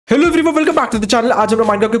Everyone welcome back to the channel. आज हम लोग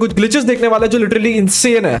माइनक्राफ्ट के कुछ ग्लिचेस देखने वाले हैं जो लिटरली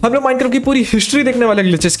इंसेन है। हम लोग माइनक्राफ्ट की पूरी हिस्ट्री देखने वाले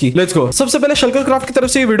ग्लिचेस की। Let's go. सबसे पहले शल्कर क्राफ्ट की तरफ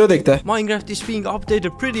से ये वीडियो देखते हैं। Minecraft is being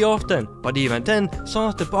updated pretty often, but even then, some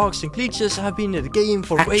of the bugs and glitches have been in the game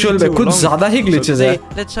for way too long. कुछ ज्यादा ही ग्लिचेस है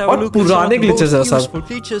और पुराने ग्लिचेस है सब।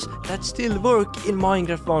 glitches that still work in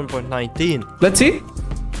Minecraft 1.19. Let's see.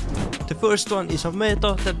 The first one is a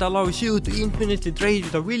meta that allows you to infinitely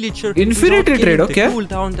trade with a villager. Infinity trade, okay. The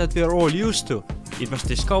cooldown that we are all used to. It was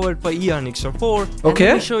discovered by Ianixon4. Okay. And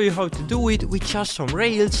let me show you how to do it with just some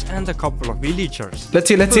rails and a couple of villagers.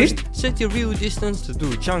 Let's see. Let's see. Set your view distance to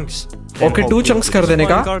 2 chunks. Okay, 2 chunks कर देने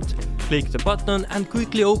का. Click the button and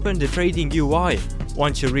quickly open the trading UI.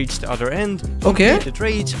 Once you reach the other end, okay, complete the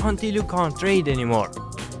trades until you can't trade anymore.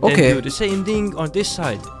 Okay. Then do the same thing on this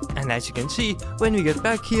side. And as you can see, when we get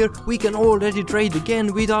back here, we can already trade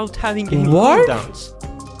again without having any cooldowns.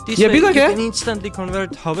 This way you can instantly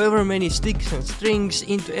convert however many sticks and strings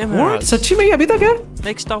into emeralds. What? सच्ची में ये अभी तक है?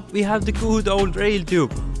 Next up, we have the good old rail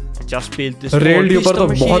tube. Just build this rail tube तो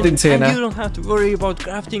बहुत insane है. And you don't have to worry about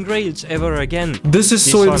crafting rails ever again. This is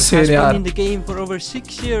so insane यार. This one has been in the game for over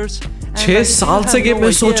 6 years. 6 साल से game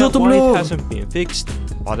में सोचो तुम लोग. It hasn't been fixed,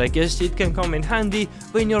 but I guess it can come in handy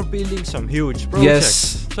when you're building some huge projects.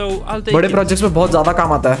 Yes. So I'll take बड़े projects में बहुत ज़्यादा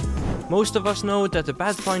काम आता है. Most of us know that the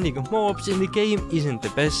pathfinding of mobs in the game isn't the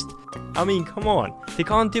best. I mean, come on, they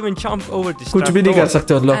can't even jump over this कुछ भी नहीं कर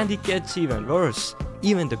सकते उन लोग. And it gets even worse.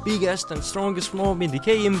 Even the biggest and strongest mob in the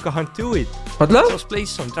game can't do it. मतलब? Just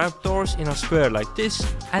place some trapdoors in a square like this,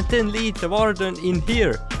 and then lead the warden in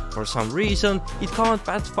here. For some reason, it can't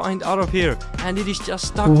pathfind out of here, and it is just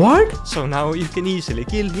stuck. What? So now you can easily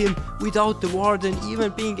kill him without the warden even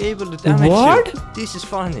being able to damage what? you. This is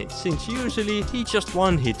funny, since usually he just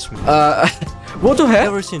one-hits me. वो तो है,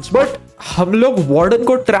 but हम लोग warden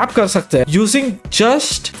को trap कर सकते हैं using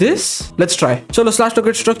just this. Let's try. चलो स्लैश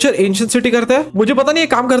टॉकेट स्ट्रक्चर एंशिएंट सिटी करते हैं. मुझे पता नहीं ये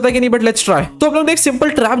काम करता है कि नहीं, बट लेट्स ट्राई. तो हम लोग ने एक सिंपल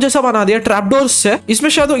ट्रैप जैसा बना दिया ट्रैप डोर्स से. इसमें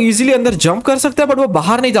शायद वो इजीली अंदर जंप कर सकता है, बट वो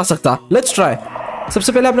बाहर नहीं जा सकता. Let's try.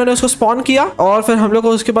 सबसे पहले हमने उसको स्पॉन किया और फिर हम लोग को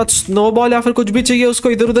उसके बाद स्नोबॉल या फिर कुछ भी चाहिए उसको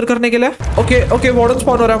इधर उधर करने के लिए. ओके ओके, वार्डन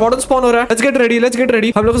स्पॉन हो रहा है, वार्डन स्पॉन हो रहा है. Let's get ready, let's get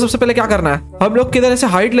ready. हम लोग को सबसे पहले क्या करना है, हम लोग किधर ऐसे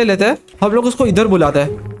हाइट ले लेते हैं, हम लोग उसको इधर बुलाते हैं.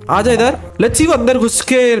 आजा इधर. लेट्स सी वो अंदर घुस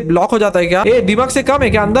के ब्लॉक हो जाता है क्या. ए दिमाग से कम है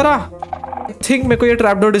क्या, अंदर आ. आई थिंक मेरे को ये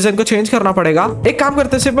ट्रैपडोर डिजाइन को चेंज करना पड़ेगा. एक काम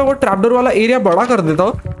करते हैं, सिर्फ मैं वो ट्रैपडोर वाला एरिया बड़ा कर देता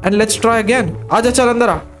हूँ एंड लेट्स ट्राई अगेन. आजा चल अंदर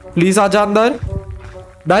आ, प्लीज आजा अंदर.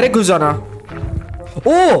 डायरेक्ट घुस जाना.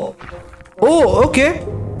 ओ okay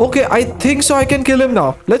okay, I think so I can kill him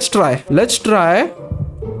now. Let's try, let's try.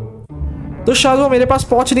 तो शायद वो मेरे पास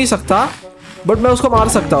पहुंच नहीं सकता, बट मैं उसको मार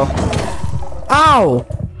सकता हूँ. आओ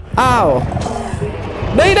आओ,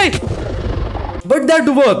 नहीं नहीं, बट दैट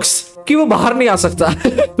वर्क्स कि वो बाहर नहीं आ सकता.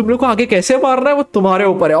 तुम लोग को आगे कैसे मारना है वो तुम्हारे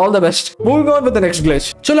ऊपर है. All the best. Moving on with the next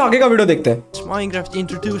glitch. चलो आगे का वीडियो देखते हैं. Minecraft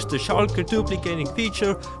introduced the shulker duplicating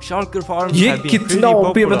feature. Shulker farms ये have been कितना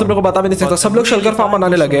ओपी है मैं तुम लोग को बता भी नहीं सकता. सब लोग शल्कर फार्म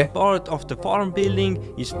बनाने लगे. Part of the farm building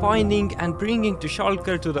is finding and bringing the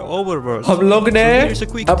shulker to the overworld. हम लोग ने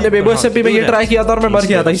अपने बेबू एसएमपी में ये ट्राई किया था और मैं मर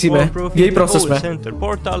गया था इसी में, यही प्रोसेस में. Center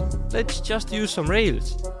portal. Let's just use some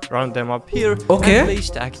rails. Run them up here. Okay. And place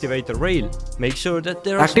the activator rail. Make sure that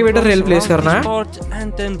there are activator rail place करना है.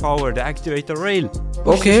 And then power the activator rail.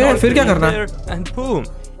 Okay, फिर क्या करना है? And boom,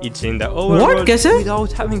 it's in the overworld. कैसे?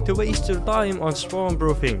 Without having to waste your time on spawn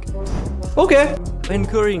proofing. Okay. When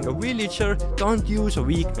curing a villager, don't use a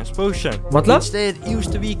weakness potion. मतलब? Instead, use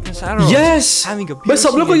the weakness arrows. Yes. मैं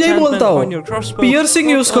सब लोग को यही बोलता हूँ. Piercing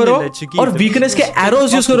use करो और weakness के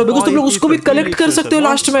arrows यूज करो, because तुम लोग उसको भी collect कर सकते हो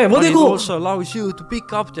लास्ट में. वो देखो. It also allows you to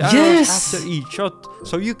pick up the arrows after each shot,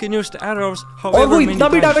 so you can use the arrows however many times. और वो इतना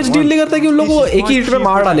भी डैमेज डील नहीं करता कि उन लोगों को एक ही हिट में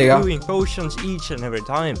मार डालेगा. Potions each and every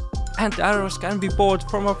time. And the arrows can be bought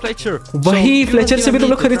from a Fletcher. वही Fletcher से भी तुम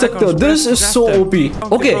लोग खरीद सकते हो. This is so OP.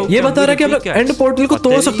 Okay, ये बता रहा है कि हम लोग एंड पोर्टल को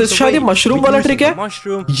तोड़ सकते हैं. शायद ये मशरूम वाला ट्रिक है.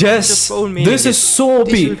 Yes, this is so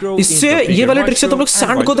OP. इससे ये वाले ट्रिक से तुम लोग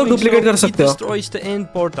सैंड को तो डुप्लीकेट कर सकते हो. Destroys the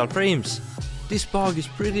end portal frames. This bug is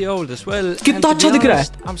pretty old as well. कितना अच्छा दिख रहा है.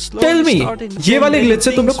 Tell me, ये वाले ग्लिच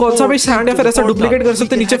से तुम लोग कौन सा भी सैंड या फिर ऐसा डुप्लीकेट कर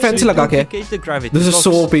सकते हैं नीचे फेंस लगा के. This is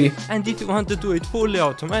so OP. And if you want to do it fully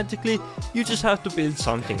automatically, you just have to build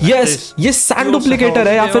something. Yes, ये सैंड डुप्लीकेटर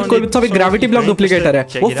है या फिर कोई सा भी ग्रेविटी ब्लॉक डुप्लीकेटर है.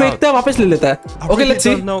 वो फेंकता है वापस ले लेता है. Okay, let's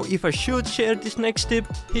see. I don't know if I should share this next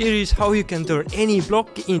tip. Here is how you can turn any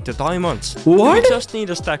block into diamonds. What? You just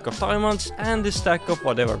need a stack of diamonds and a stack of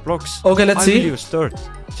whatever blocks. Okay, let's see. I will use dirt.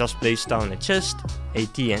 Just place down a chest, a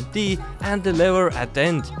TNT, and the lever at the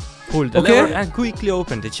end. Pull the lever and quickly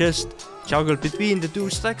open the chest. Juggle between the 2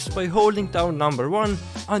 stacks by holding down number 1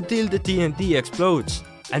 until the TNT explodes.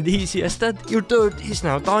 And easy as that, your dirt is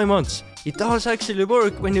now diamonds. It does actually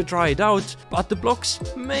work when you try it out, but the blocks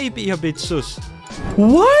may be a bit sus.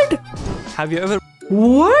 What? Have you ever?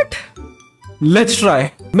 What? Let's try.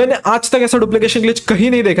 मैंने आज तक ऐसा duplication glitch कहीं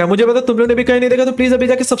नहीं देखा। मुझे पता तुम लोगों ने भी कहीं नहीं देखा, तो प्लीज अभी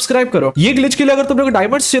जाके सब्सक्राइब करो। ये ग्लिच के लिए अगर तुम लोग को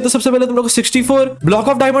डायमंड्स चाहिए तो सबसे पहले तुम लोग को 64 ब्लॉक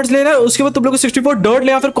ऑफ डायमंड्स लेना है, उसके बाद तुम लोग को 64 डर्ट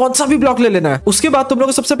लेना, फिर कौन सा भी ब्लॉक ले लेना है। उसके बाद तुम लोग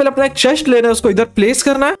को सबसे पहले अपना एक चेस्ट लेना है, उसको इधर प्लेस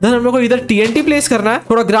करना है। देन हम लोग को इधर TNT प्लेस करना है,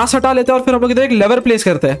 थोड़ा ग्रास हटा लेते हैं और फिर हम लोग इधर एक लेवर प्लेस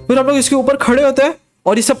करते हैं। फिर हम लोग इसके ऊपर खड़े होते हैं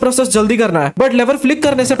और ये सब प्रोसेस जल्दी करना है। बट लेवर फ्लिक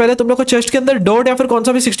करने से पहले तुम लोग को चेस्ट के अंदर डॉट या फिर कौन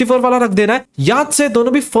सा भी 64 वाला रख देना है। याद से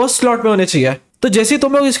दोनों भी फर्स्ट स्लॉट में होने चाहिए। तो जैसे ही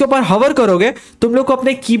तुम लोग इसके ऊपर हवर करोगे, तुम लोग को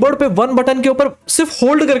अपने कीबोर्ड पे 1 बटन के ऊपर सिर्फ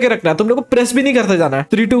होल्ड करके रखना है, तुम लोग को प्रेस भी नहीं करते जाना है।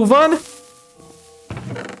 3 2 1।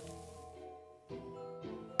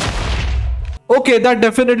 Okay, that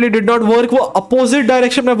definitely did not work. वो अपोजिट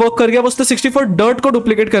डायरेक्शन में वर्क कर गया, उसने 64 डर्ट को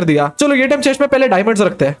डुप्लीकेट कर दिया। चलो ये टाइम चेस्ट में पहले डायमंड्स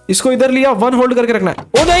रखते हैं। इसको इधर लिया, 1 होल्ड करके रखना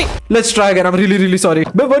है। ओ नहीं, let's try again. I am really really sorry,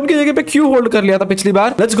 मैं 1 की जगह पे क्यों होल्ड कर लिया था पिछली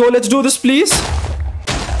बार। Let's go, let's do this please.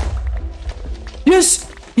 Yes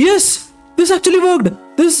yes, this actually worked,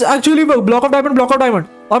 this actually work. Block of diamond, block of diamond.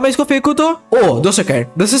 और मैं इसको फेंकू तो ओ 2 second,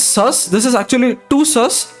 this is sauce, this is actually to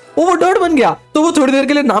सस। वो डर्ट बन गया, तो वो थोड़ी देर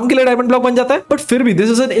के लिए नाम के लिए डायमंड ब्लॉक बन जाता है, बट फिर भी this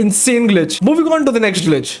is an insane glitch. Moving on to the next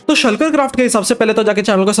glitch. तो शल्कर क्राफ्ट के हिसाब से पहले तो जाके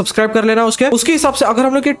चैनल को सब्सक्राइब कर लेना। उसके हिसाब से अगर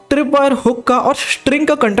हम लोग ट्रिप वायर हुक का और स्ट्रिंग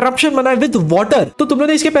का कंट्रैप्शन बनाए विद वाटर, तो तुम लोगों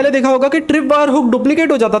ने इसके पहले देखा होगा कि ट्रिप वायर हुक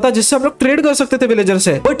डुप्लीकेट हो जाता था, जिससे हम लोग ट्रेड कर सकते थे विलेजर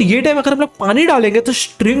से। बट ये टाइम अगर हम लोग पानी डालेंगे तो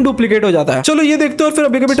स्ट्रिंग डुप्लीकेट हो जाता है। चलो ये देखते हैं और फिर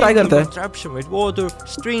अभी कभी ट्राई करते हैं। Contraption with water,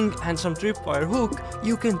 string and some tripwire hook,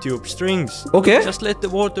 you can tube strings. Okay. Just let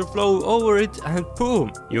the water flow over it and boom,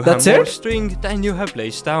 you That's have more it? string than you have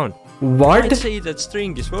placed down. What? I'd say that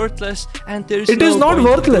string is worthless and there is It is no not point in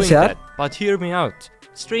worthless, doing yaar. that. But hear me out.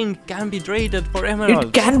 String can be traded for emeralds. It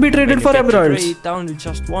can be traded When for you get to emeralds. trade down with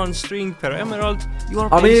just 1 string per emerald, you are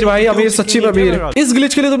अमीर भाई, basically अमीर सच्ची में duplicating अमीर। emeralds. इस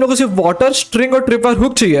glitch के लिए तुम लोगों को सिर्फ वाटर, स्ट्रिंग और ट्रिप वायर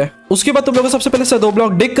हुक चाहिए। उसके बाद तुम लोगों को सबसे पहले से 2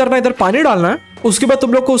 ब्लॉक डिग करना है, इधर पानी डालना है। उसके बाद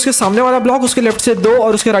तुम लोग को उसके सामने वाला ब्लॉक, उसके लेफ्ट से 2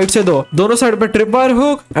 और उसके राइट से 2, दोनों साइड पे trip wire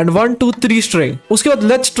hook and 1 2 3 string. उसके बाद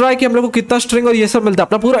लेट्स ट्राई कि हम लोग को कितना स्ट्रिंग और ये सब मिलता है।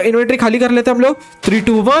 अपना पूरा इन्वेंटरी खाली कर लेते हैं हम लोग। 3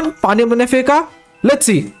 2 1, पानी हमने फेंका। लेट्स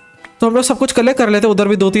सी, तो हम लोग सब कुछ कलेक्ट कर लेते हैं। उधर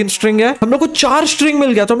भी 2-3 स्ट्रिंग है, हम लोग को 4 स्ट्रिंग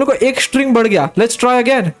मिल गया, तो हम लोग को 1 स्ट्रिंग बढ़ गया। Let's try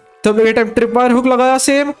again. तो हम लोग ये टाइम ट्रिप वायर हुक लगाया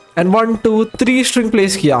सेम एंड 1 2 3 स्ट्रिंग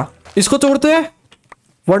प्लेस किया। इसको तोड़ते हैं,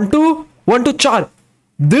 1 2 1 2 4।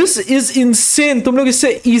 This is insane. तुम लोग इससे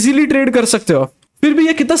इजीली ट्रेड कर सकते हो। फिर भी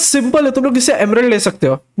ये कितना सिंपल है, तुम लोग इससे एमरल्ड ले सकते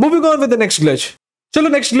हो। Moving on with the next glitch. चलो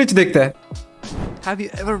नेक्स्ट ग्लिच देखते हैं। Have you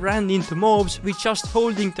ever ran into mobs with just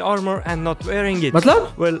holding the armor and not wearing it? मतलब?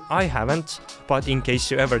 Well, I haven't. But in case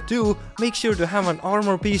you ever do, make sure to have an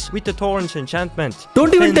armor piece with the Thorns enchantment.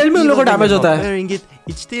 Don't even And tell me उन लोगों को even damage when होता not है। wearing it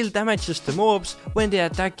still damages the mobs when they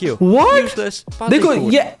attack you. What? Useless, but देखो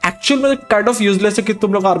cool. ये actual में kind of useless है कि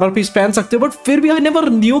तुम लोग आर्मर पीस पहन सकते हो, बट फिर भी आई नेवर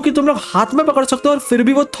न्यू कि तुम लोग हाथ में पकड़ सकते हो और फिर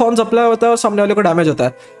भी वो थॉर्न्स अप्लाई होता है और सामने वाले को डैमेज होता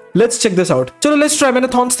है। Let's check this out. चलो लेट्स ट्राई। मैंने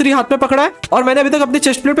थॉर्न्स 3 हाथ में पकड़ा है और मैंने अभी तक अपनी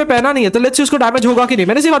चेस्ट प्लेट पे पहना नहीं है, तो लेट्स सी उसको डैमेज होगा कि नहीं।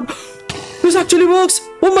 मैंने सिर्फ दिस एक्चुअली वर्क्स।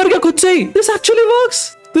 वो मर गया खुद से ही। This actually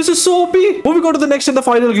works. This is so OP. Moving on to the next and the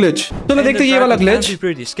final glitch. चलो देखते हैं ये वाला glitch. Can be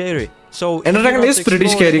pretty scary. So Ender Dragon is pretty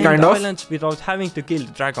scary kind of. Islands without having to kill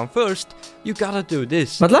the dragon first, you gotta do this.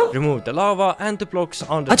 मतलब? Remove the lava and the blocks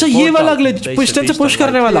on the अच्छा ये वाला glitch, piston से push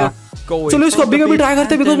करने वाला। चलो इसको अभी कभी ट्राई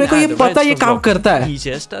करते हैं, बिकॉज़ मेरे को ये पता है ये काम करता है।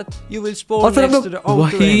 You will spawn next to the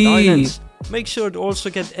outer end islands. Make sure to also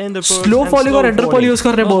get ender pearls Slow and falling slow और ender pearl falling, use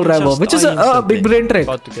करने not बोल रहा है वो, just which is die a big instantly. brain trick.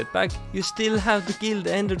 But to get back, you still have to kill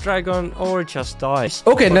the ender dragon or just die.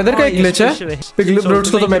 Okay, But nether का एक I glitch है। especially- piglin So ब्रूट्स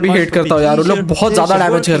to को तो make मैं भी the hate fight करता हूँ यार, उन लोग easier, बहुत there's ज्यादा a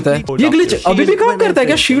डैमेज working करते हैं। mode ये of ग्लिच your अभी भी shield काम when करता है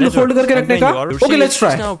क्या, entering शील्ड nether? होल्ड करके रखने And का? when you are okay let's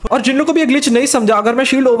try. now और जिन लोग को भी ये ग्लिच नहीं समझा, अगर मैं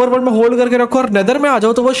शील्ड ओवरवर्ल्ड में होल्ड करके रखूं और नेदर में आ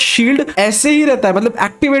जाऊं तो वो शील्ड ऐसे ही रहता है, मतलब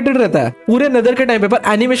एक्टिवेटेड रहता है पूरे नेदर के टाइम पे, पर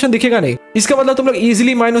एनिमेशन दिखेगा नहीं। इसका मतलब तुम लोग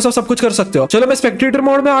इजीली माइनस ऑफ सब कुछ कर सकते हो। चलो मैं स्पेक्टेटर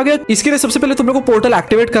मोड में आ गया। इसके लिए सबसे पहले तुम लोग को पोर्टल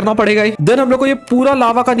एक्टिवेट करना पड़ेगा ही। देन हम लोग को ये पूरा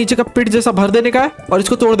लावा का नीचे का पिट जैसा भर देने का है और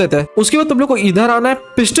इसको तोड़ देते हैं। उसके बाद तुम लोग को इधर आना है,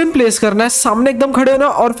 पिस्टन प्लेस करना है, सामने एकदम खड़े होना,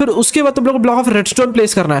 और फिर उसके बाद तुम लोग को ब्लॉक ऑफ रेडस्टोन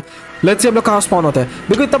प्लेस करना है। लेट्स सी हम लोग कहां स्पॉन होते हैं।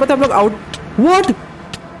 देखो इतना पता है हम लोग आउट। व्हाट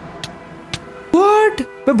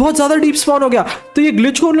मैं बहुत ज्यादा डीप स्पॉन हो गया। तो ये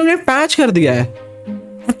ग्लिच को उन लोगों ने पैच कर दिया है,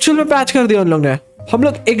 एक्चुअल में पैच कर दिया उन लोगों ने। हम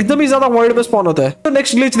लोग एकदम ही ज्यादा वर्ल्ड में स्पॉन होता है। तो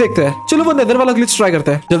नेक्स्ट ग्लिच देखते हैं। चलो वो नेदर वाला ग्लिच ट्राई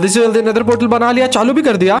करते हैं। जल्दी से जल्दी नेदर पोर्टल बना लिया, चालू भी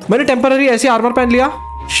कर दिया मैंने। टेम्पररी ऐसे आर्मर पहन लिया,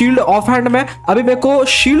 शील्ड ऑफ हैंड में। अभी मेरे को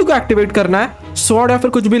शील्ड को एक्टिवेट करना है, स्वॉर्ड या फिर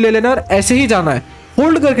कुछ भी ले लेना और ऐसे ही जाना है,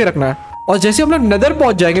 होल्ड करके रखना है। और जैसे हम लोग नेदर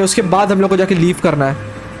पहुंच जाएंगे उसके बाद हम लोग को जाके लीव करना है।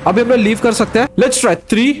 अभी हम लोग लीव कर सकते हैं। Let's try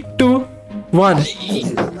 3 2 1।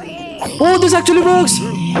 Oh, this actually works.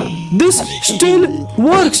 This still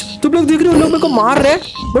works. तुम लोग देख रहे हो, लोग मेरे को मार रहे हैं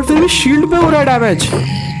बट फिर भी शील्ड पे हो रहा है damage.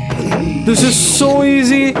 This is so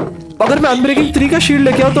easy. अगर मैं अनब्रेकिंग 3 का शील्ड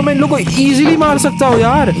लेके आऊं तो मैं इन लोगों को इजीली मार सकता हूं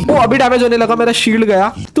यार। वो अभी डैमेज होने लगा, मेरा शील्ड गया।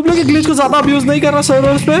 तुम लोग ग्लिच को ज्यादा अब्यूज नहीं करना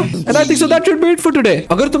सर्वर्स पे। And I think so that should be it for today.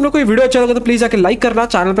 अगर तुम लोग को ये वीडियो अच्छा लगा तो प्लीज आके लाइक करना,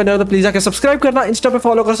 चैनल पे नए हो तो प्लीज आके सब्सक्राइब करना, इंस्टा पे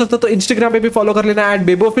फॉलो कर सकते हो तो इंस्टाग्राम पे भी फॉलो कर लेना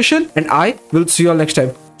 @bebu official। And I will see you all next time.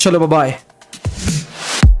 चलो बाय बाय।